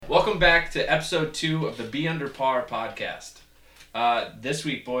Welcome back to episode 2 of the Be Under Par podcast. This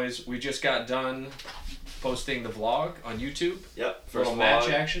week, boys, we just got done posting the vlog on YouTube. Yep. First match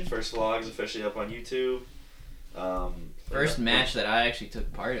action. First vlog is officially up on YouTube. First match that I actually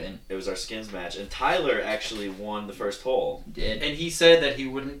took part in. It was our skins match, and Tyler actually won the first hole. Did. And he said that he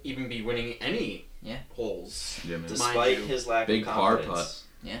wouldn't even be winning any holes. Yeah, man. Despite his lack Big of par confidence.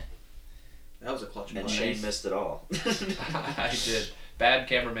 putt. That was a clutch And play. Shane missed it all. I did. Bad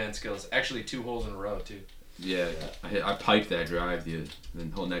cameraman skills. Actually, 2 holes in a row, too. Yeah, I piped that drive,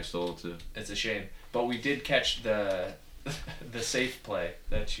 then whole next hole too. It's a shame. But we did catch the safe play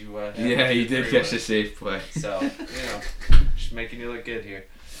that you had. Yeah, you did catch the safe play. So, just making you look good here.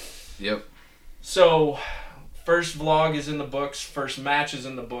 Yep. So, first vlog is in the books. First match is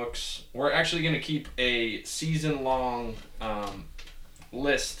in the books. We're actually going to keep a season-long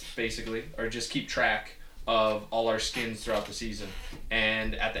list, basically, or just keep track of all our skins throughout the season.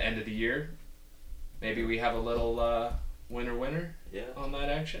 And at the end of the year, maybe we have a little winner on that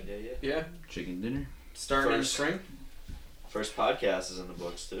action. Yeah. Chicken dinner. Starting in the spring. First podcast is in the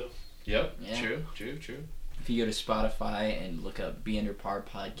books, too. Yep. Yeah. True. If you go to Spotify and look up Be Under Par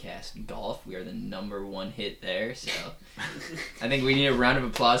Podcast Golf, we are the #1 hit there. So I think we need a round of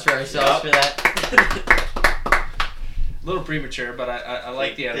applause for ourselves for that. A little premature, but I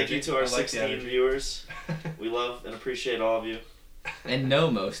like the energy. Thank you to our 16 viewers. We love and appreciate all of you. And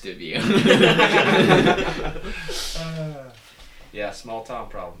know most of you. Yeah, small town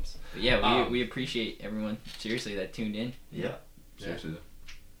problems. But yeah, we appreciate everyone, seriously, that tuned in. Yeah. Seriously.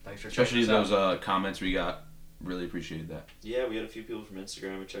 Thanks for Especially checking us those comments we got. Really appreciated that. Yeah, we had a few people from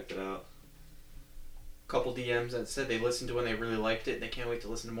Instagram who checked it out. Couple DMs that said they listened to it and they really liked it and they can't wait to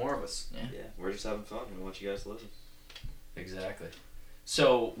listen to more of us. Yeah, we're just having fun. We want you guys to listen. Exactly.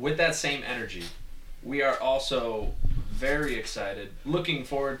 So, with that same energy, we are also very excited, looking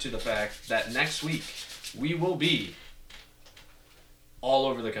forward to the fact that next week we will be all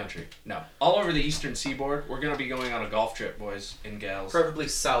over the country. No, all over the eastern seaboard. We're going to be going on a golf trip, boys and gals. Preferably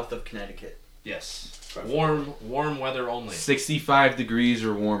south of Connecticut. Yes. Preferably. Warm weather only. 65 degrees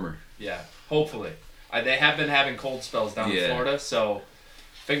or warmer. Yeah, hopefully. They have been having cold spells down in Florida, so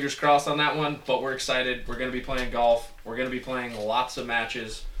fingers crossed on that one. But we're excited. We're going to be playing golf. We're going to be playing lots of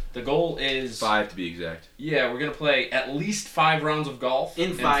matches. The goal is 5 to be exact. Yeah, we're gonna play at least 5 rounds of golf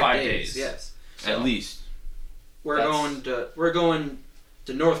in 5 days. Yes, so, at least. We're going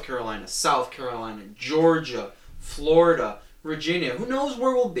to North Carolina, South Carolina, Georgia, Florida, Virginia. Who knows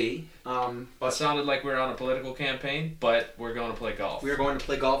where we'll be? But it sounded like we were on a political campaign, but we're going to play golf. We are going to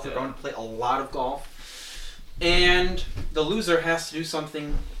play golf. We're going to play a lot of golf, and the loser has to do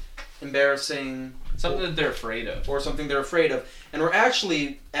something embarrassing. Something that they're afraid of. Or something they're afraid of. And we're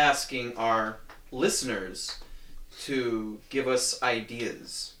actually asking our listeners to give us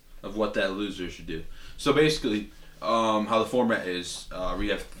ideas of what that loser should do. So basically, how the format is, we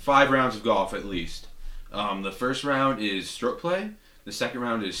have 5 rounds of golf at least. The first round is stroke play. The second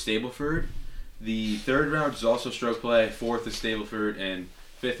round is Stableford. The third round is also stroke play. Fourth is Stableford. And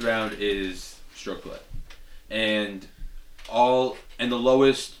 5th round is stroke play. And the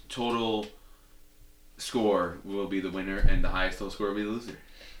lowest total score will be the winner, and the highest total score will be the loser.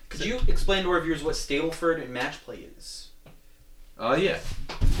 Could you explain to our viewers what Stableford and match play is? Yeah.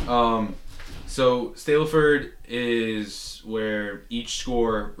 So Stableford is where each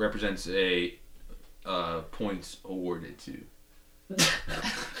score represents a points awarded to.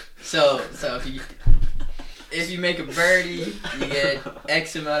 So if you make a birdie, you get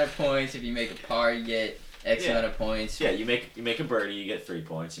X amount of points. If you make a par, you get X amount of points. Yeah, you make a birdie, you get 3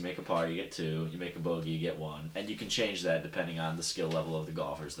 points. You make a par, you get 2. You make a bogey, you get 1. And you can change that depending on the skill level of the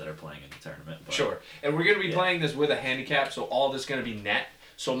golfers that are playing in the tournament. But, Sure. And we're going to be playing this with a handicap, so all this is going to be net.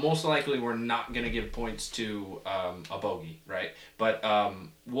 So most likely we're not going to give points to a bogey, right? But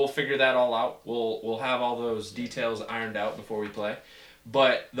we'll figure that all out. We'll have all those details ironed out before we play.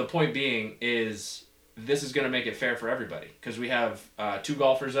 But the point being is this is going to make it fair for everybody because we have 2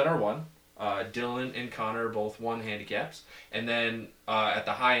 golfers that are 1. Dylan and Connor are both 1 handicaps. And then at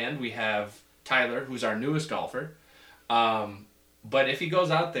the high end, we have Tyler, who's our newest golfer. But if he goes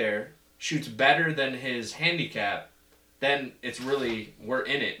out there, shoots better than his handicap, then it's really, we're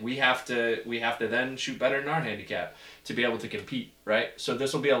in it. We have to then shoot better than our handicap to be able to compete, right? So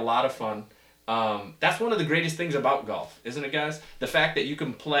this will be a lot of fun. That's one of the greatest things about golf, isn't it, guys? The fact that you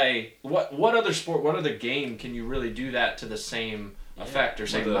can play, what other sport, what other game can you really do that to the same effect or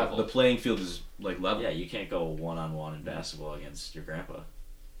same level? The playing field is like level. Yeah, you can't go 1-on-1 in basketball against your grandpa.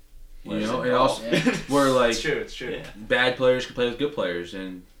 You know, and also where like it's true. Bad players can play with good players,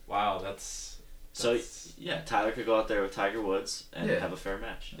 and wow, that's So yeah, Tyler could go out there with Tiger Woods and Yeah. have a fair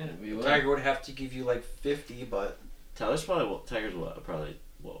match. Yeah. We will. Tiger would have to give you like 50, but Tiger's probably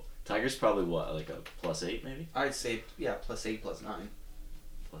what, like a +8 maybe? I'd say +8, +9.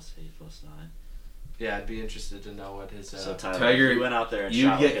 +8, +9. Yeah, I'd be interested to know what his. So Tyler, Tiger, if you went out there and you'd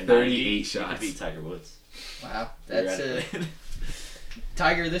shot get like a 38 90, you shots. could beat Tiger Woods. Wow, that's Theoretically.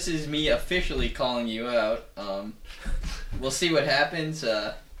 Tiger. This is me officially calling you out. We'll see what happens,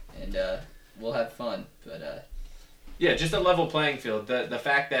 and we'll have fun. But Yeah, just a level playing field. The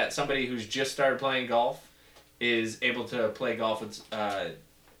fact that somebody who's just started playing golf is able to play golf with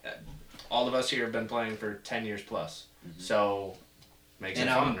all of us here have been playing for 10 years plus. So makes it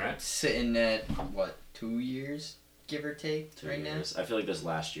fun, right? Sitting at what 2 years, give or take, 2 right years. I feel like this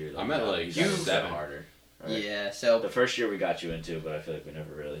last year. I'm at, like, you guys got 7. harder. now. Right? Yeah. So The first year we got you into, but I feel like we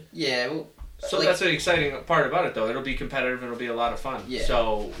never really. yeah. Well, So like- that's the exciting part about it, though. It'll be competitive. It'll be a lot of fun. Yeah.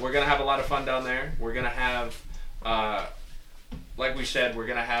 So we're gonna have a lot of fun down there. We're gonna have, like we said, we're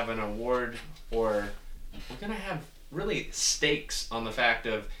gonna have an award, or we're gonna have really stakes on the fact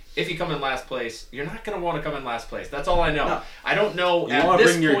of if you come in last place, you're not gonna want to come in last place. That's all I know. No. I don't know. You at want to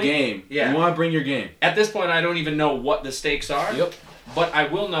this bring your point- game. Yeah. You want to bring your game. At this point, I don't even know what the stakes are. Yep. But I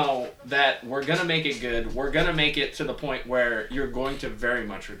will know that we're going to make it good. We're going to make it to the point where you're going to very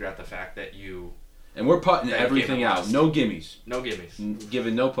much regret the fact that you... And we're putting That everything game out. lost. No gimmies. No gimmies.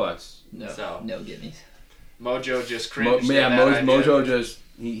 Giving no putts. no, So- no gimmies. Mojo just cringed Yeah, at that idea. Mojo just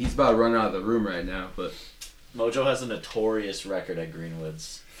he's about to run out of the room right now. But Mojo has a notorious record at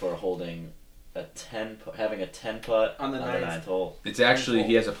Greenwoods for holding having a 10 putt On the ninth. hole. it's actually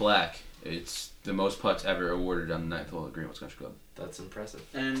he has a plaque. It's the most putts ever awarded on the 9th hole at Greenwoods Country Club. That's impressive.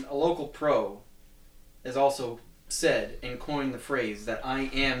 And a local pro has also said and coined the phrase that I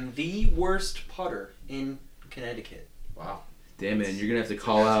am the worst putter in Connecticut. Wow. Damn man, you're gonna have to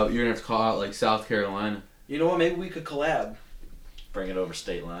call out. You're gonna have to call out like South Carolina. You know what? Maybe we could collab. Bring it over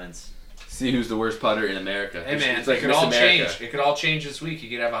state lines. See who's the worst putter in America. Hey man, it's like it could Miss all America. change. It could all change this week. You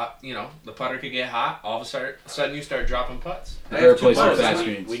could have the putter could get hot. All of a sudden you start dropping putts. I better have two play some putters. flat we,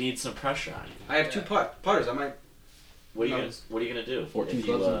 screens. we need some pressure on you. I have two putters. I might. What are you No. gonna do? 14 if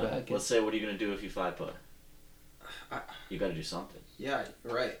you, clubs in the bag, let's say, what are you gonna do if you 5-putt? I- You got to do something. Yeah,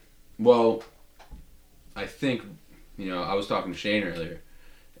 right. Well, I think I was talking to Shane earlier,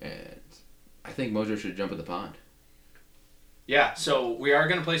 and I think Mojo should jump at the pond. Yeah, so we are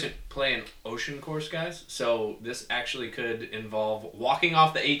going to play an ocean course, guys. So this actually could involve walking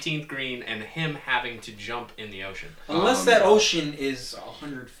off the 18th green and him having to jump in the ocean. Unless that ocean is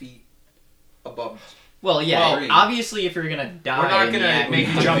 100 feet above. Well, yeah. Well, obviously, if you're gonna die, We're not in the gonna act- make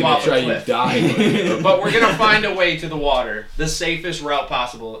you I'm jump gonna off try a you cliff. die. But we're going to find a way to the water, the safest route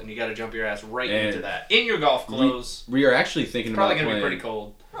possible, and you got to jump your ass right And into that. In your golf clothes. We are actually thinking It's probably about going to be playing. pretty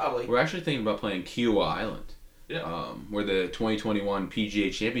cold. Probably. We're actually thinking about playing Kiowa Island. Yeah. Where the 2021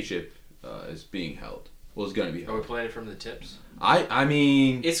 PGA Championship is being held. Well, it's going to be Are we held. playing it from the tips? I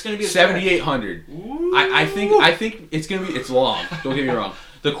mean, It's going to be a 7,800. I think it's gonna be. It's long. Don't get me wrong.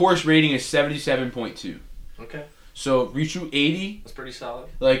 The course rating is 77.2. Okay, So we shoot 80. that's pretty solid.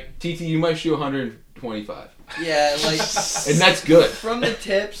 Like TT, you might shoot 125, Yeah, like and that's good. from the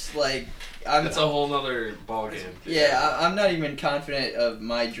tips, like I'm. That's a whole nother ball game. Yeah, I'm not even confident of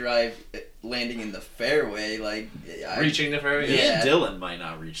my drive landing in the fairway. Like, Reaching the fairway? Me Yeah. and Dylan might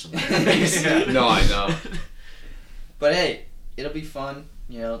not reach some. Yeah. No, I know. But hey, it'll be fun.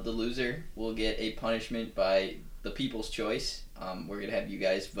 The loser will get a punishment by the people's choice. We're gonna have you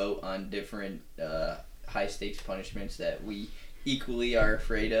guys vote on different high stakes punishments that we equally are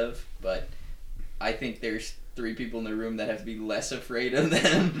afraid of. But I think there's 3 people in the room that have to be less afraid of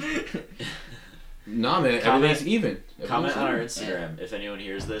them. Nah, man, Comment- everything's even. Comment on our Everything's Instagram if anyone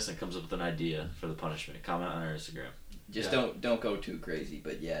hears this and comes up with an idea for the punishment. Comment on our Instagram. Just Yeah. don't go too crazy.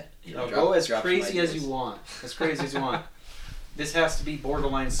 But yeah, No, Drop- go as drop some crazy as ideas. you want. As crazy as you want. This has to be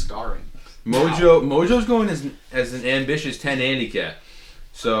borderline scarring. even. Mojo's going as an ambitious 10 handicap.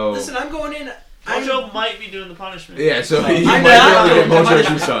 So Listen, I'm going in. Mojo might be doing the punishment. yeah, so you I'm might not be able to doing get the Mojo to do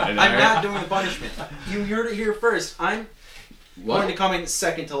punishment. something. I'm alright? not doing the punishment. You heard it here first. I'm going to What? come in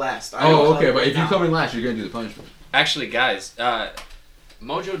second to last. I will Oh, tell okay, you but right if you now. come in last, you're gonna do the punishment. Actually, guys,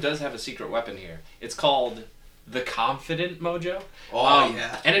 Mojo does have a secret weapon here. It's called the Confident Mojo. Oh,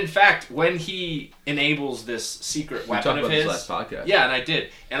 yeah. And in fact, when he enables this secret We weapon talked of about his, this last podcast. yeah, and I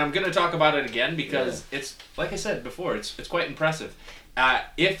did, and I'm gonna talk about it again because it's like I said before, it's quite impressive.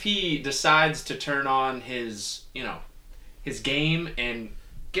 If he decides to turn on his his game and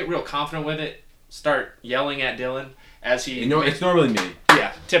get real confident with it, start yelling at Dylan as he It's normally me.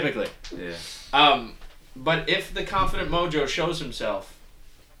 yeah, typically. Yeah. But if the Confident Mojo shows himself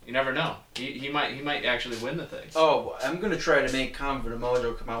You never know. He might actually win the things. Oh, I'm gonna try to make Confident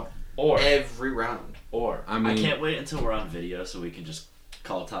Mojo come out Or every round. I mean, I can't wait until we're on video so we can just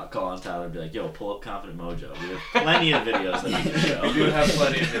call on Tyler and be like, yo, pull up Confident Mojo. We have plenty of videos that we can show. we do have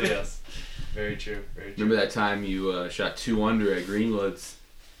plenty of videos. Very true. Very true. remember that time you shot 2 under at Greenwoods?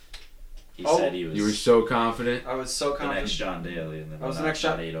 He Oh, said he was You were so confident. I was so the confident, next John Daly, and then I was the not next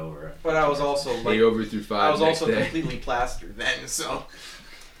shot- 8 over. but I was also like, 8 over through 5 I was next also day. completely plastered then. So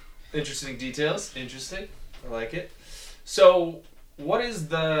Interesting details. Interesting. I like it. So, what is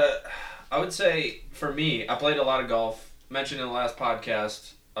the... I would say, for me, I played a lot of golf. Mentioned in the last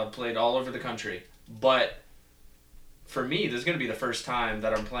podcast, I've played all over the country. But for me, this is going to be the first time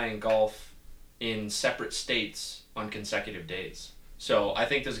that I'm playing golf in separate states on consecutive days. So, I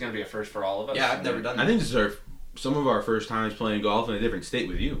think this is going to be a first for all of us. yeah, I've never done that. I think this is some of our first times playing golf in a different state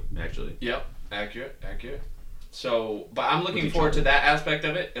with you, actually. Yep. Accurate. So, but I'm looking each forward to other. that aspect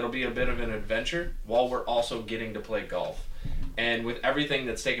of it. It'll be a bit of an adventure while we're also getting to play golf. And with everything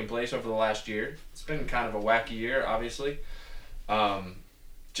that's taken place over the last year, it's been kind of a wacky year, obviously.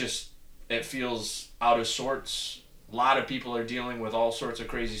 Just, it feels out of sorts. A lot of people are dealing with all sorts of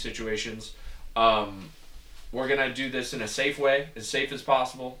crazy situations. We're going to do this in a safe way, as safe as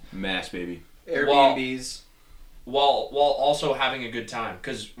possible. Mass, baby. Airbnbs. While also having a good time,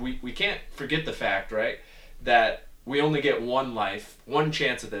 because we can't forget the fact, right, that we only get one life, one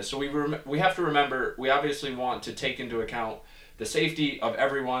chance at this. So we have to remember, we obviously want to take into account the safety of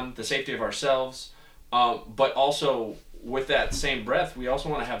everyone, the safety of ourselves, but also with that same breath, we also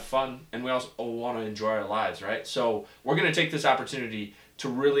want to have fun, and we also want to enjoy our lives, right? So we're going to take this opportunity to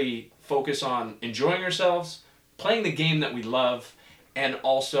really focus on enjoying ourselves, playing the game that we love, and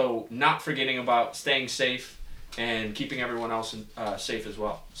also not forgetting about staying safe and keeping everyone else safe as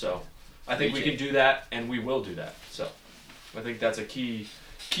well. So I think we can do that, and we will do that. So I think that's a key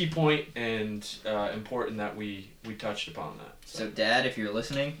point, and important that we touched upon that. So, Dad, if you're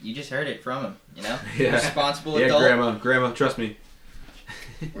listening, you just heard it from him. You know, Yeah. responsible Yeah, adult. Grandma, trust me.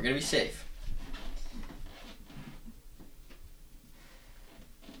 We're gonna be safe.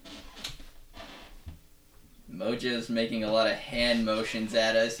 Mojo's making a lot of hand motions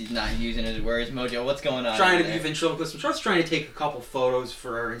at us. He's not using his words. Mojo, what's going on? Trying over to be there? ventriloquist. I'm just trying to take a couple photos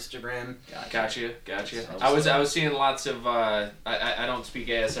for our Instagram. Gotcha. Sounds I was seeing lots of I don't speak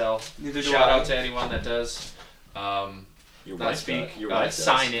ASL. Neither do Shout I. out to anyone that does. Your Not wife speak. does. Your wife does.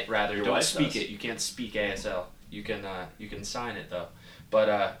 Sign it rather. Your Don't wife speak does. it. You can't speak ASL. You can sign it though.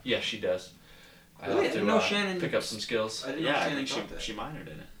 But yeah, she does. I Really? I have didn't to know Shannon- pick up some skills. I didn't know Yeah, I Shannon think got that. she minored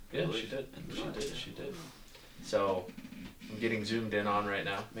in it. Yeah, believe. she did. And She did. So I'm getting zoomed in on right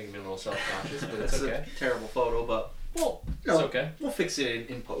now, making me a little self-conscious, but it's That's okay. a terrible photo, but well, It's okay. we'll fix it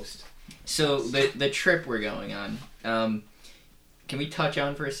in post. So the trip we're going on. Can we touch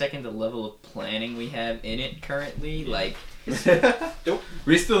on for a second the level of planning we have in it currently? Like, We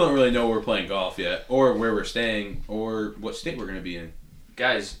still don't really know where we're playing golf yet, or where we're staying, or what state we're going to be in.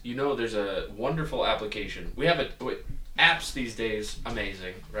 Guys, there's a wonderful application. We have apps these days,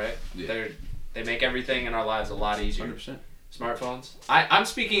 amazing, right? Yeah. They make everything in our lives a lot easier. 100%. Smartphones. I'm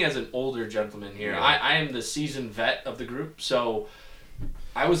speaking as an older gentleman here. Yeah. I am the seasoned vet of the group, so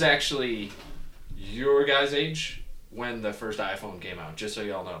I was actually your guys' age when the first iPhone came out, just so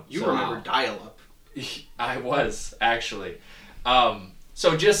y'all know. You So- remember dial-up. I was, actually.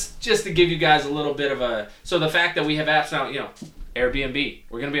 So just to give you guys a little bit of so the fact that we have apps now, Airbnb,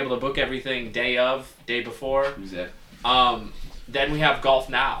 we're going to be able to book everything day before. Who's that? Then we have Golf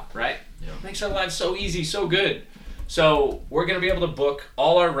Now, right? Yeah. Makes our lives so easy, so good. So we're going to be able to book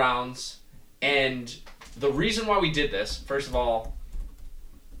all our rounds. And the reason why we did this, first of all,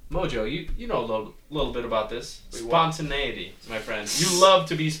 Mojo, you know a little bit about this. Wait, what? Spontaneity, my friend. You love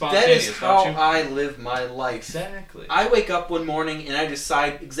to be That spontaneous, is how don't you? I live my life. Exactly. I wake up one morning and I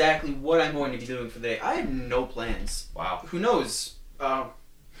decide exactly what I'm going to be doing for the day. I have no plans. Wow. Who knows?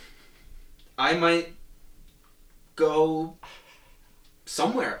 I might go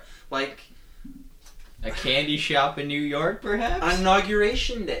somewhere. Like a candy shop in New York, perhaps? on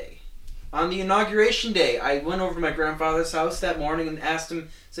Inauguration Day. On the Inauguration Day, I went over to my grandfather's house that morning and asked him,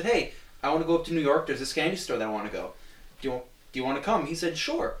 said, hey, I want to go up to New York. There's this candy store that I want to go. Do you want to come? He said,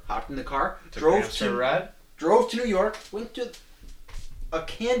 sure. Hopped in the car, drove to New York, went to a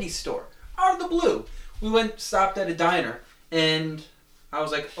candy store. Out of the blue. We stopped at a diner, and I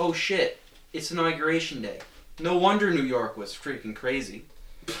was like, oh shit, it's Inauguration Day. No wonder New York was freaking crazy.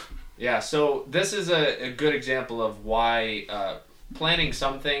 Yeah, so this is a good example of why planning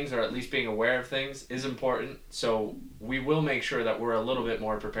some things, or at least being aware of things, is important. So we will make sure that we're a little bit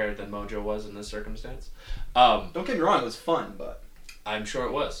more prepared than Mojo was in this circumstance. Don't get me wrong, it was fun, but... I'm sure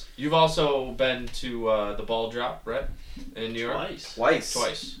it was. You've also been to the ball drop, right? In New York? Twice.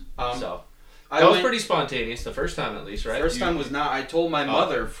 Twice. So I that was went- pretty spontaneous. The first time, at least, right? First You- time was not. I told my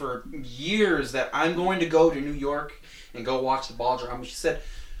mother for years that I'm going to go to New York and go watch the ball drop. And she said,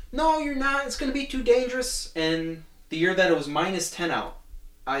 "No, you're not. It's going to be too dangerous." And the year that it was -10 out,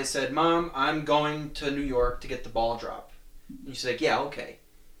 I said, "Mom, I'm going to New York to get the ball drop." And she's like, "Yeah, okay."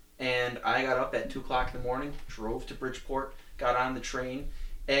 And I got up at 2:00 in the morning, drove to Bridgeport, got on the train,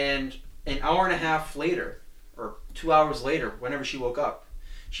 and an hour and a half later, or 2 hours later, whenever she woke up,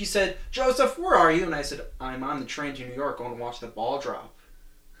 she said, "Joseph, where are you?" And I said, "I'm on the train to New York going to watch the ball drop."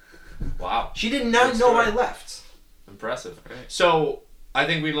 Wow. She did not Good know story. I left. Impressive. So I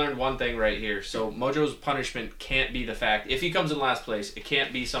think we learned one thing right here. So Mojo's punishment can't be the fact if he comes in last place, it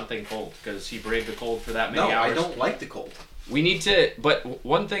can't be something cold because he braved the cold for that many No, hours. I don't like the cold. We need to, but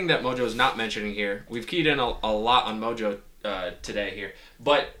one thing that Mojo is not mentioning here, we've keyed in a lot on Mojo today here,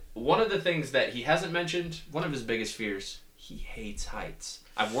 but one of the things that he hasn't mentioned, one of his biggest fears, he hates heights.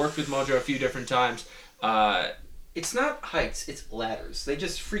 I've worked with Mojo a few different times. It's not heights, it's ladders. They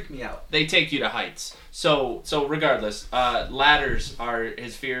just freak me out. They take you to heights. So regardless, ladders are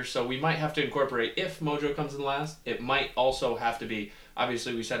his fear. So we might have to incorporate, if Mojo comes in last, it might also have to be,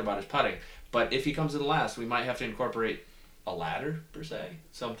 obviously we said about his putting, but if he comes in last, we might have to incorporate a ladder per se,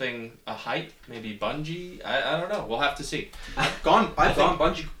 something, a height, maybe bungee. I don't know. We'll have to see. I've gone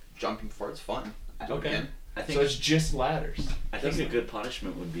bungee jumping before. It's fun. Do it Okay. again. I think So it's just ladders. I think a good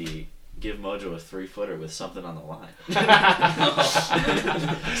punishment would be give Mojo a 3-footer with something on the line.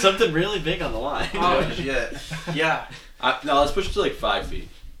 Something really big on the line. Oh shit. Yeah. No, let's push it to like 5 feet.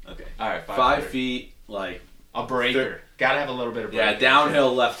 Okay. All right, 5 feet, like A breaker. Gotta have a little bit of breaker. yeah,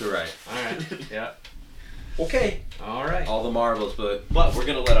 downhill left to right. All right. Yeah. Okay. All right. All the marbles, but But we're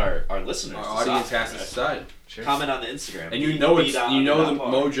gonna let our listeners our audience has to right? decide. Sure. Comment on the Instagram. And you know Be it's down, you know be the down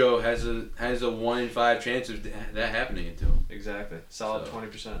par. Mojo has a 1 in 5 chance of that happening to him. Exactly. Solid So.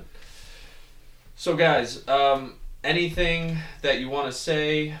 20%. So, guys, anything that you want to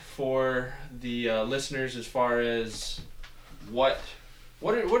say for the listeners as far as what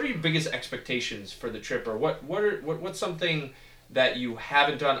are your biggest expectations for the trip, or what's something that you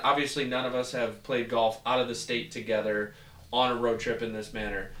haven't done? Obviously, none of us have played golf out of the state together on a road trip in this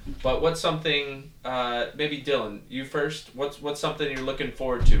manner. But what's something, maybe Dylan, you first, what's something you're looking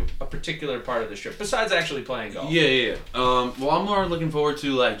forward to, a particular part of this trip, besides actually playing golf? Yeah. Well, I'm more looking forward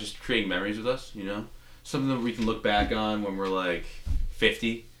to like just creating memories with us. You know, something that we can look back on when we're like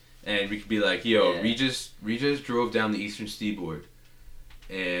 50, and we could be like, "Yo, Yeah. Regis drove down the Eastern Seaboard,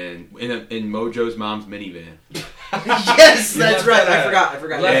 and in Mojo's mom's minivan." Yes, You that's left right. that I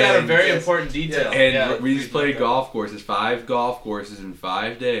forgot. Left out a And- very yes. important detail. And Yeah, we just played like that. golf courses, 5 golf courses in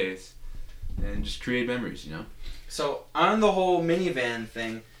 5 days, and just create memories. You know. So on the whole minivan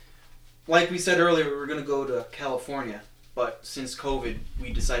thing, like we said earlier, we were gonna go to California, but since COVID,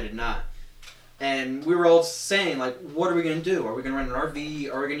 we decided not. And we were all saying, like, what are we gonna do? Are we gonna rent an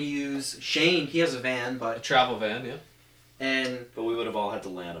RV? Are we gonna use Shane? He has a van, A but travel van, yeah. and But we would have all had to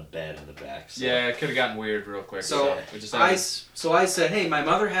lay on a bed in the back. So. Yeah, it could have gotten weird real quick. So, we just I said, hey, my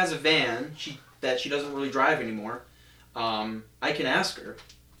mother has a van that she doesn't really drive anymore. I can ask her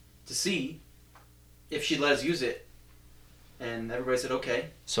to see if she'd let us use it. And everybody said, okay.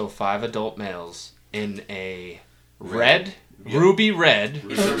 So 5 adult males in a Red. Yep. ruby red.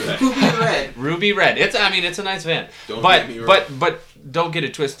 It's a ruby red. Ruby red. It's a nice van. Don't but get me wrong. but don't get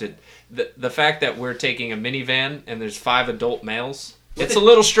it twisted. The fact that we're taking a minivan and there's 5 adult males, it's a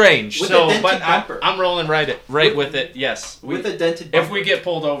little strange. with So, a dented but bumper. I'm rolling right with it. Yes. With a dented bumper. If we get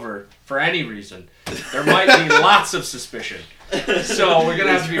pulled over for any reason, there might be lots of suspicion. So we're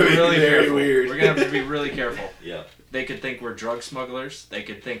gonna have to be It's really very careful. weird. We're gonna have to be really careful. Yeah. They could think we're drug smugglers. They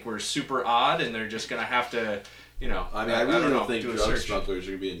could think we're super odd, and they're just gonna have to, you know. I mean, I really don't think do a drug search. smugglers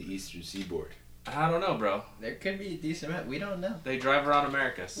are gonna be in the Eastern Seaboard. I don't know, bro. There could be a decent amount. We don't know. They drive around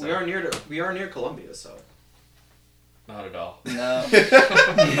America. So. we are near Columbia, so. Not at all. No.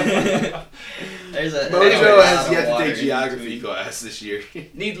 There's a Mojo lot has of yet to water take in geography between. class this year.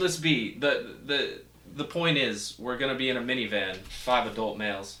 Needless be, the point is, we're gonna be in a minivan, 5 adult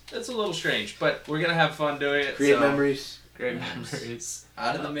males. It's a little strange, but we're gonna have fun doing it. Create so- memories. Great memories.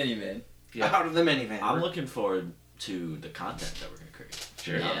 Out of the minivan. Yeah. Out of the minivan. I'm looking forward to the content that we're gonna create.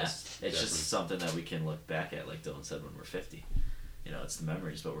 Sure. To be Yeah. honest. It's just something that we can look back at, like Dylan said, when we're 50. You know, it's the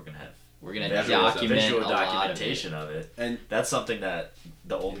memories, but we're gonna have We're gonna visual, document visual a lot of documentation of it. And That's something that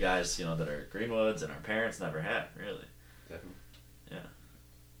the old guys, you know, that are Greenwoods and our parents never had, really. Definitely. Yeah.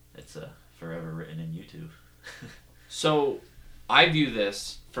 It's forever written in YouTube. So, I view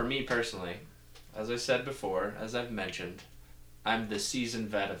this, for me personally, as I said before, as I've mentioned, I'm the seasoned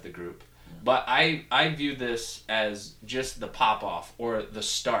vet of the group. But I view this as just the pop-off or the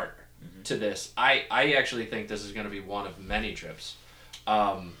start to this. I actually think this is going to be one of many trips.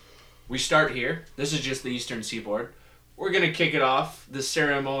 We start here. This is just the Eastern Seaboard. We're going to kick it off. The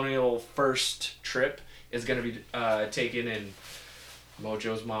ceremonial first trip is going to be taken in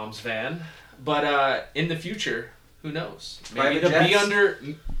Mojo's mom's van. But in the future, who knows? Maybe Private the jets?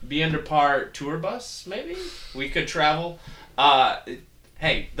 Be Under Par tour bus, maybe? We could travel.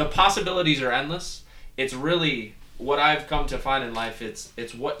 Hey, the possibilities are endless. It's really what I've come to find in life.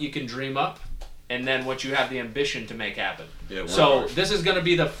 It's what you can dream up and then what you have the ambition to make happen. Yeah, So this is going to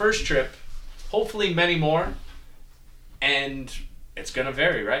be the first trip, hopefully many more, and it's going to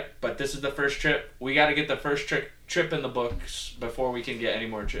vary, right? But this is the first trip. We got to get the first trip in the books before we can get any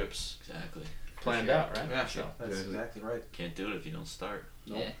more trips Exactly. planned Sure. out, right? Yeah, So, that's exactly right. Can't do it if you don't start.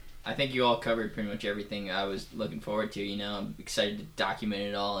 Yeah. I think you all covered pretty much everything I was looking forward to. I'm excited to document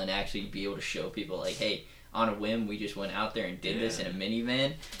it all and actually be able to show people, like, hey, on a whim, we just went out there and did this in a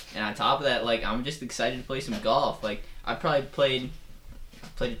minivan. And on top of that, like, I'm just excited to play some golf. Like, I probably played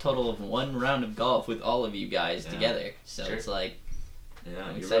a total of 1 round of golf with all of you guys together. So Sure. it's like, Yeah, I'm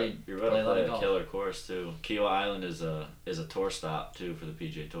you're excited right. You're to right play to a lot play of a golf. killer course too. Kiawah Island is a tour stop too for the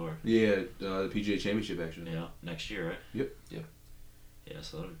PGA Tour. Yeah, the PGA Championship actually. Yeah, next year, right? Yep. Yep. Yeah,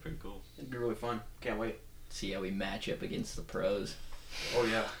 so that'll be pretty cool. It'd be really fun. Can't wait. see how we match up against the pros. Oh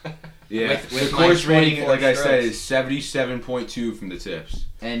yeah. Yeah, With the my course rating, 24 like I said, strokes. is 77.2 from the tips.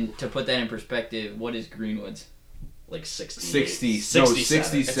 And to put that in perspective, what is Greenwood's? Like 60.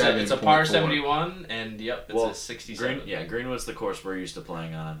 67. It's a par 7.4. 71, and yep, it's Well, a 67. Greenwood's the course we're used to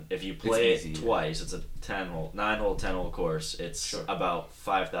playing on. If you play easy, it yeah. twice, it's a 9-hole, 10-hole course. It's Sure. about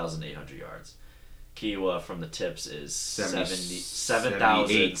 5,800 yards. Kiawah from the tips is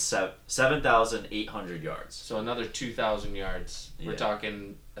 78. 7,800 yards. So another 2,000 yards. We're Yeah.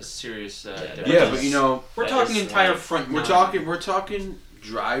 talking a serious difference. Yeah, but you know, We're That talking is entire like- front. we're nine. talking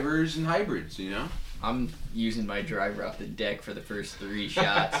drivers and hybrids. You know. I'm using my driver off the deck for the first 3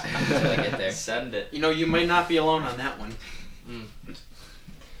 shots until I get there. Send it. You know, you might not be alone on that one.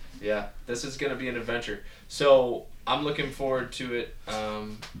 Yeah, this is going to be an adventure. So I'm looking forward to it.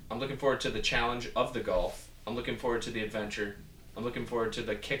 I'm looking forward to the challenge of the golf. I'm looking forward to the adventure. I'm looking forward to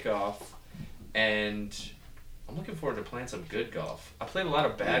the kickoff. And I'm looking forward to playing some good golf. I played a lot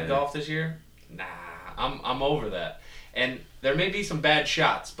of bad Yeah. golf this year. Nah, I'm over that. And there may be some bad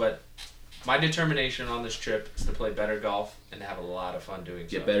shots, but my determination on this trip is to play better golf and to have a lot of fun doing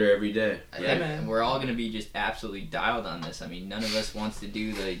so. Get better every day. Yeah, man. And we're all going to be just absolutely dialed on this. I mean, none of us wants to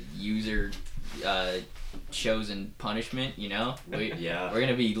do the user chosen punishment, Yeah. We're going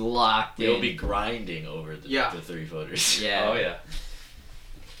to be locked We'll in. be grinding over the 3-footers. Yeah. Oh, yeah.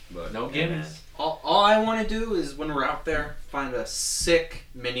 But No Yeah, man. gimmies. All I want to do is when we're out there, find a sick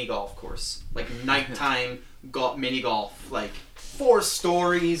mini golf course, like nighttime mini golf, like 4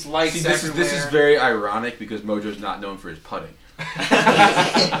 stories, lights see, this everywhere. is very ironic because Mojo's not known for his putting.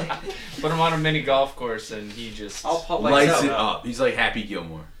 Put him on a mini golf course and he just... I'll putt Lights lights it out. up. He's like Happy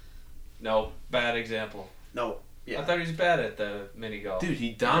Gilmore. No, bad example. No. Yeah. I thought he was bad at the mini golf. Dude,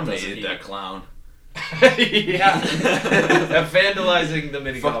 he doesn't dominated he? that clown. Yeah. Vandalizing the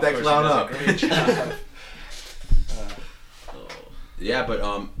mini Fuck golf that course. clown he does up. a great job. Oh. Yeah, but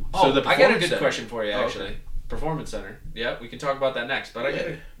Oh, so the I got a Performance good Center- question for you, Oh, actually. okay. Performance Center. Yeah, we can talk about that next. But I got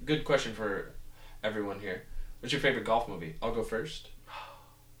Yeah. a good question for everyone here. What's your favorite golf movie? I'll go first.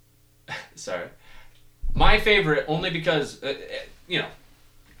 Sorry. My favorite, only because,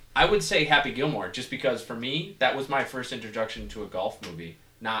 I would say Happy Gilmore, just because for me, that was my first introduction to a golf movie.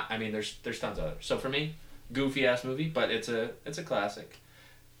 There's tons of others. So for me, goofy ass movie, but it's a classic.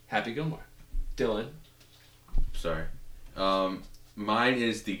 Happy Gilmore. Dylan. Sorry. Mine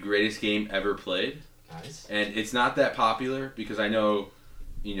is the greatest game ever played. Nice. And it's not that popular because I know,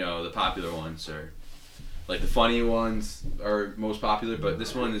 the popular ones are, like the funny ones are most popular, but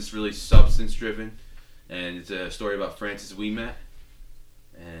this one is really substance driven. And it's a story about Francis Ouimet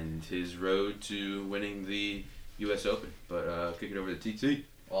and his road to winning the U.S. Open. But kick it over to TT.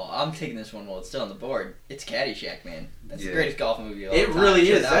 Well, I'm taking this one while it's still on the board. It's Caddyshack, man. That's Yeah. the greatest golf movie of all It time. really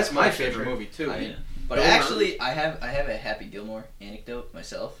Sure, is. that That's was my for favorite sure. movie too. I mean, But Bill actually, I have a Happy Gilmore anecdote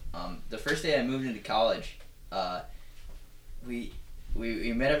myself. The first day I moved into college, we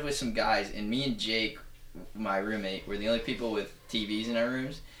met up with some guys, and me and Jake, my roommate, were the only people with TVs in our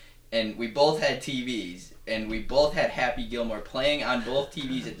rooms, and we both had TVs, and we both had Happy Gilmore playing on both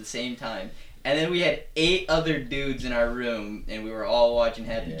TVs at the same time. And then we had 8 other dudes in our room, and we were all watching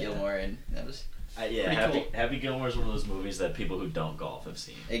Happy Yeah. Gilmore, and that was Yeah, Pretty Happy, cool. Happy Gilmore is one of those movies that people who don't golf have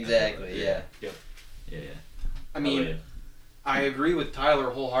seen. exactly, yeah. Yeah, yeah. I mean, Oh, yeah. I agree with Tyler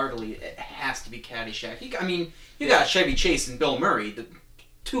wholeheartedly. It has to be Caddyshack. You got Chevy Chase and Bill Murray, the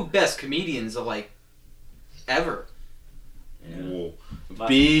two best comedians of ever. Yeah. Whoa. My-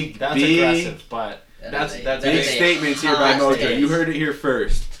 Big, That's big, aggressive, but that's That's big a statements here by hot Mojo. take. You heard it here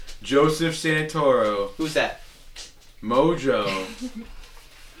first. Joseph Santoro, Who's that? Mojo,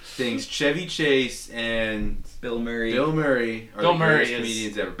 thinks Chevy Chase and Bill Murray. Bill Murray are Bill the Murray greatest is-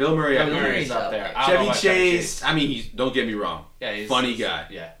 comedians ever. Bill Murray, Bill I agree. Murray's up there. I don't know Chevy about Chase, I mean, he's, don't get me wrong, Yeah, he's funny guy,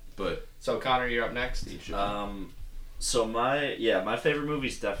 Yeah. but So Connor, you're up next. So my favorite movie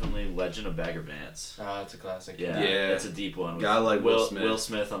is definitely Legend of Bagger Vance. Oh, it's a classic. Yeah, Yeah. that's a deep one. Gotta like Will Smith. Will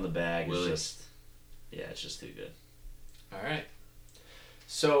Smith on the bag Willie. is just, yeah, it's just too good. All right.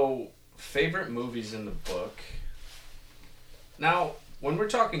 So, favorite movies in the book. Now, when we're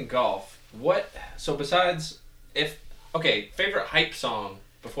talking golf, so besides favorite hype song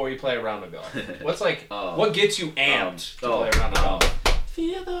before you play a round of golf. What's what gets you amped to play a round of golf?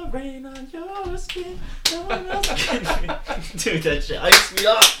 Feel the rain on your skin. No one else can. Dude, that shit hypes me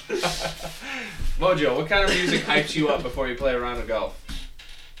up. Mojo, what kind of music hypes you up before you play a round of golf?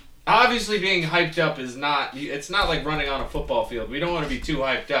 Obviously, being hyped up is not. It's not like running on a football field. We don't want to be too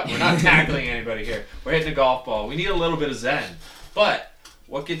hyped up. We're not tackling anybody here. We're hitting a golf ball. We need a little bit of zen. But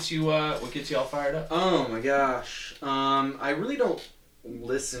what gets you all fired up? Oh my gosh. I really don't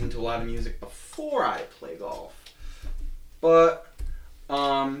listen to a lot of music before I play golf. But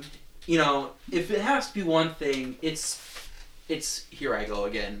if it has to be one thing, it's Here I Go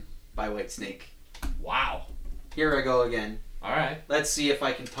Again by Whitesnake. Wow. Here I go again. All right. Let's see if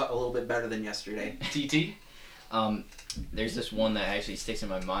I can putt a little bit better than yesterday. TT. There's this one that actually sticks in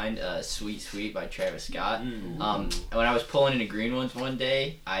my mind, Sweet Sweet by Travis Scott. Mm. When I was pulling into green ones one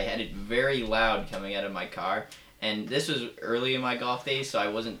day, I had it very loud coming out of my car. And this was early in my golf days, so I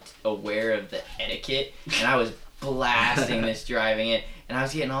wasn't aware of the etiquette. And I was blasting this driving it. And I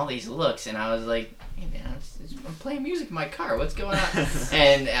was getting all these looks. And I was like, hey man, I'm playing music in my car. What's going on?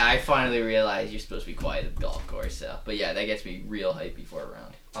 And I finally realized you're supposed to be quiet at the golf course. So, but yeah, that gets me real hype before a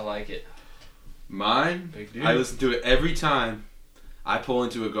round. I like it. Mine, Big dude. I listen to it every time I pull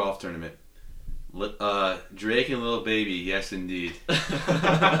into a golf tournament. Drake and Lil Baby, yes indeed.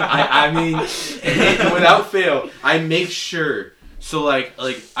 I mean, without fail, I make sure. So like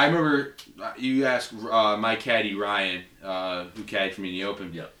I remember you asked my caddy Ryan, who caddied for me in the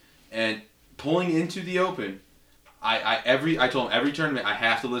Open. Yep. And pulling into the Open, I told him every tournament I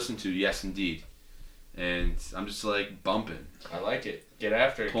have to listen to yes indeed, and I'm just like bumping, I like it. Get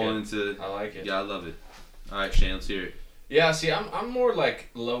after it. pulling kid. into. I like it. Yeah, I love it. All right, Shane, let's hear it. Yeah, see, I'm more like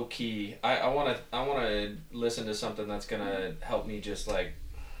low key. I wanna listen to something that's gonna help me just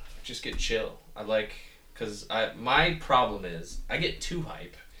get chill. Cause my problem is I get too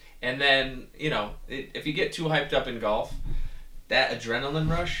hype, and then if you get too hyped up in golf, that adrenaline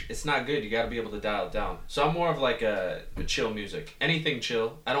rush, it's not good. You got to be able to dial it down. So I'm more of like a chill music, anything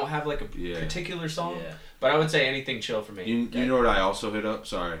chill. I don't have like a particular song, Yeah. but I would say anything chill for me. You know what I also hit up?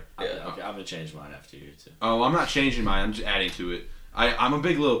 Sorry. Yeah. Okay, I'm gonna change mine after you too. Oh, I'm not changing mine. I'm just adding to it. I'm a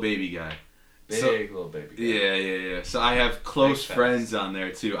big Lil Baby guy. Big little baby. Girl. Yeah. So I have close Big friends on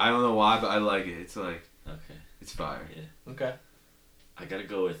there too. I don't know why, but I like it. It's like Okay. it's fire. Okay. I gotta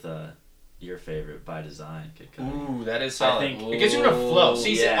go with your favorite By Design, Kid Cudi. Ooh, that is solid. think- It gets you in a flow.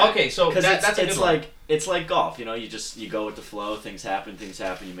 See, Yeah. okay, so Because that's a it's good one. like it's like golf, you go with the flow. Things happen.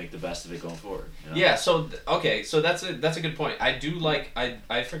 You make the best of it going forward. You know? Yeah, so that's a good point. I do like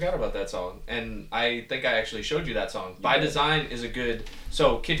I forgot about that song, and I think I actually showed you that song. By did. Design is a good.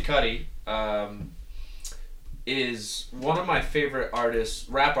 So Kid Cudi is one of my favorite artists,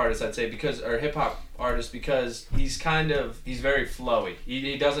 rap artists I'd say, or hip hop artists, because he's very flowy.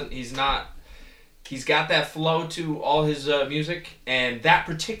 He's got that flow to all his music, and that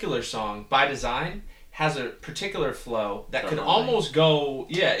particular song, By Design, has a particular flow that could almost go.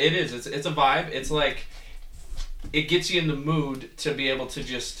 Yeah, it is. It's a vibe. It's like it gets you in the mood to be able to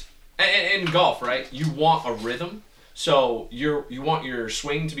just. In golf, right? You want a rhythm, so you want your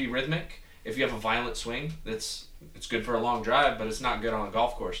swing to be rhythmic. If you have a violent swing, it's good for a long drive, but it's not good on a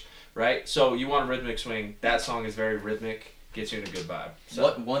golf course, right? So you want a rhythmic swing. That song is very rhythmic. Gets you in a good vibe. So.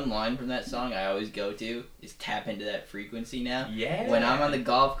 What one line from that song I always go to is tap into that frequency now. Yeah. When I'm on the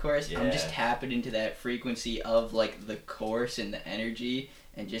golf course, I'm just Yeah. tapping into that frequency of like the course and the energy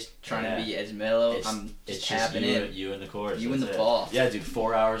and just trying Yeah. to be as mellow. It's, I'm just it's tapping just in. you and the course. You and that's the it. ball. Yeah, dude.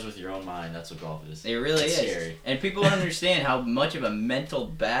 4 hours with your own mind. That's what golf is. It really It's is. scary. And people don't understand how much of a mental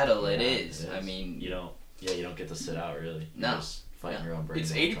battle it Yeah, is. I mean, you don't get to sit out really. You're No. just fighting No. your own brain.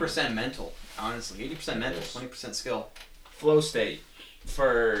 It's the whole time. 80% mental, honestly. 80% mental, It is. 20% skill. Flow state.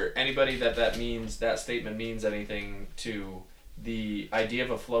 For anybody that statement means anything to, the idea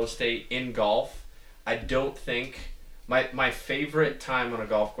of a flow state in golf, I don't think my favorite time on a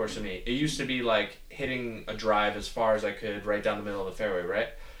golf course for me, it used to be like hitting a drive as far as I could right down the middle of the fairway, right?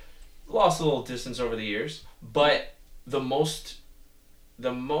 Lost a little distance over the years, but the most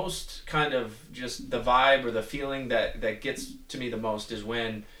kind of just the vibe or the feeling that gets to me the most is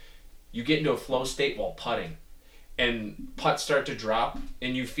when you get into a flow state while putting and putts start to drop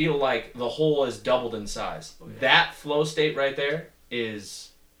and you feel like the hole is doubled in size. Oh, yeah. That flow state right there is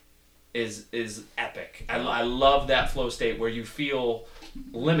epic. I love that flow state where you feel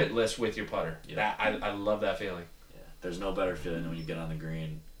limitless with your putter. Yeah. I love that feeling. Yeah. There's no better feeling than when you get on the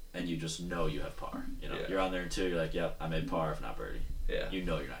green and you just know you have par. You know, you're on there in 2, you're like, yep, I made par if not birdie. Yeah. You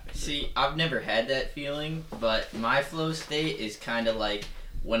know you're not going to. See, I've never had that feeling, but my flow state is kind of like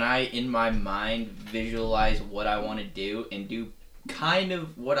when I, in my mind, visualize what I want to do and do kind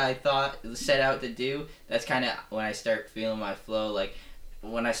of what I set out to do. That's kind of when I start feeling my flow. Like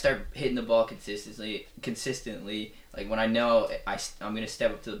when I start hitting the ball consistently, like when I know I'm going to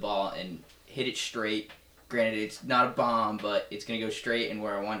step up to the ball and hit it straight. Granted, it's not a bomb, but it's going to go straight and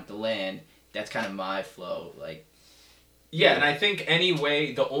where I want it to land. That's kind of my flow. Like, yeah, and I think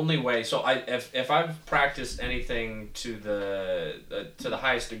the only way. So if I've practiced anything to the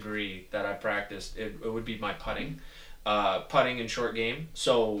highest degree that I've practiced, it would be my putting and short game.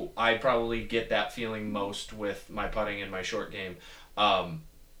 So I probably get that feeling most with my putting and my short game.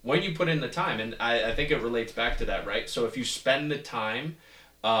 When you put in the time, and I think it relates back to that, right? So if you spend the time,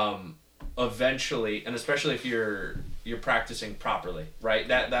 eventually, and especially if you're practicing properly, right?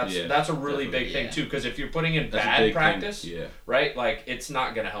 That's a really big thing too, because if you're putting in bad practice, right, like it's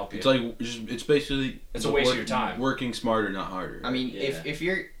not gonna help you. It's like it's basically a waste of your time. Working smarter, not harder. I mean, if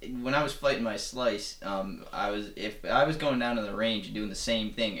you're when I was fighting my slice, if I was going down to the range and doing the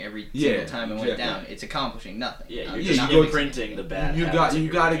same thing every single time I went down, it's accomplishing nothing. Yeah, you're just printing the bad. You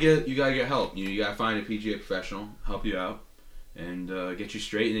gotta get help. You gotta find a PGA professional help you out and get you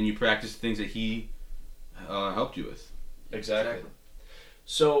straight, and then you practice the things that he helped you with. Exactly.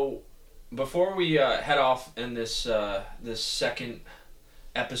 So, before we head off in this second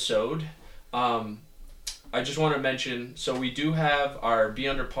episode, I just want to mention, so we do have our Be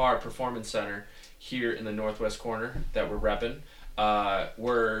Under Par Performance Center here in the northwest corner that we're repping.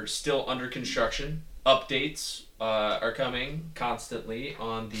 We're still under construction. Updates are coming constantly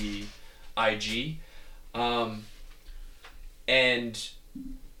on the IG. And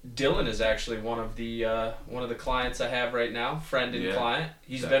Dylan is actually one of the clients I have right now, friend and client.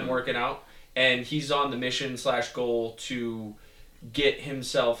 He's been working out, and he's on the mission/goal to get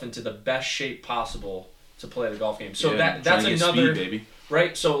himself into the best shape possible to play the golf game. So that's another speed, baby.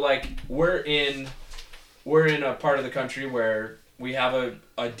 Right. So like we're in a part of the country where we have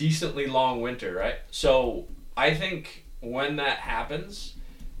a decently long winter, right? So I think when that happens,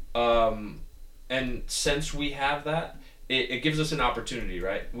 and since we have that, it gives us an opportunity,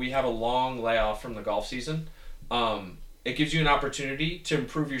 right? We have a long layoff from the golf season. It gives you an opportunity to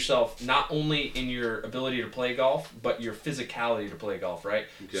improve yourself, not only in your ability to play golf, but your physicality to play golf, right?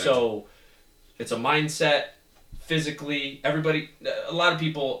 Exactly. So it's a mindset, physically, a lot of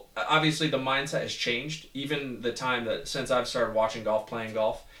people, obviously the mindset has changed. Even the time that since I've started watching golf, playing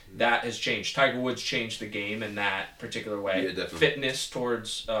golf, that has changed. Tiger Woods changed the game in that particular way. Yeah, definitely. Fitness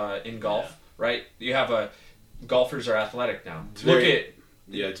towards in golf, right? You have golfers are athletic now. It's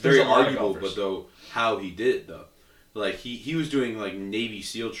very arguable, but though how he did it though, like he was doing like Navy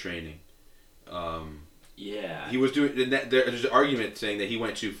SEAL training. He was doing. There's an argument saying that he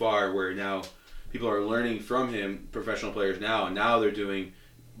went too far, where now people are learning from him, professional players now, and now they're doing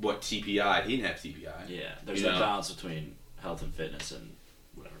what TPI. He didn't have TPI. Yeah, there's a balance between health and fitness and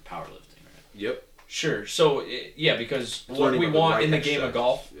whatever powerlifting, right? Yep. Sure. So, because what we want in the game of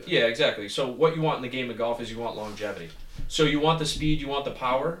golf... Yeah, exactly. So what you want in the game of golf is you want longevity. So you want the speed, you want the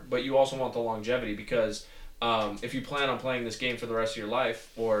power, but you also want the longevity because if you plan on playing this game for the rest of your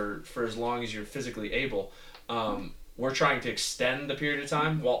life or for as long as you're physically able, we're trying to extend the period of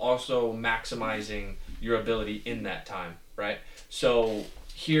time while also maximizing your ability in that time, right? So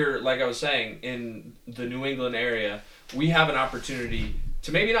here, like I was saying, in the New England area, we have an opportunity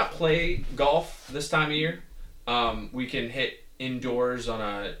to maybe not play golf this time of year. We can hit indoors on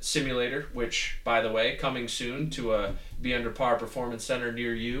a simulator, which, by the way, coming soon to a Be Under Par Performance Center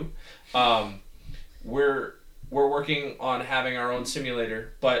near you. We're working on having our own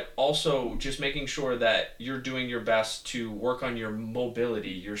simulator, but also just making sure that you're doing your best to work on your mobility,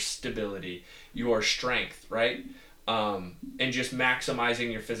 your stability, your strength, right? And just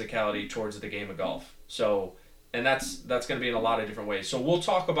maximizing your physicality towards the game of golf. So... And that's going to be in a lot of different ways. So we'll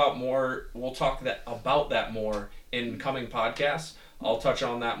talk about that more in coming podcasts. I'll touch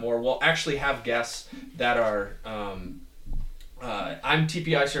on that more. We'll actually have guests that are. I'm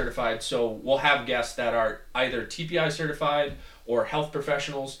TPI certified, so we'll have guests that are either TPI certified or health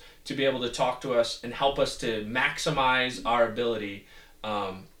professionals to be able to talk to us and help us to maximize our ability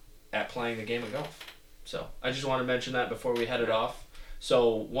at playing the game of golf. So I just want to mention that before we head it off.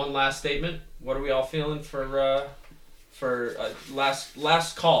 So one last statement. What are we all feeling for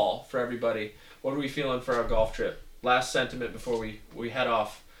last call for everybody? What are we feeling for our golf trip? Last sentiment before we head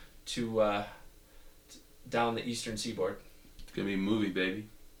off to down the eastern seaboard. It's gonna be a movie, baby.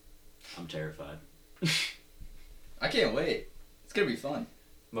 I'm terrified. I can't wait. It's gonna be fun.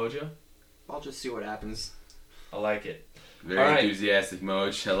 Mojo? I'll just see what happens. I like it. Very All right. enthusiastic,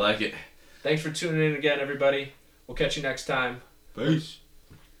 Moj. I like it. Thanks for tuning in again, everybody. We'll catch you next time. Peace.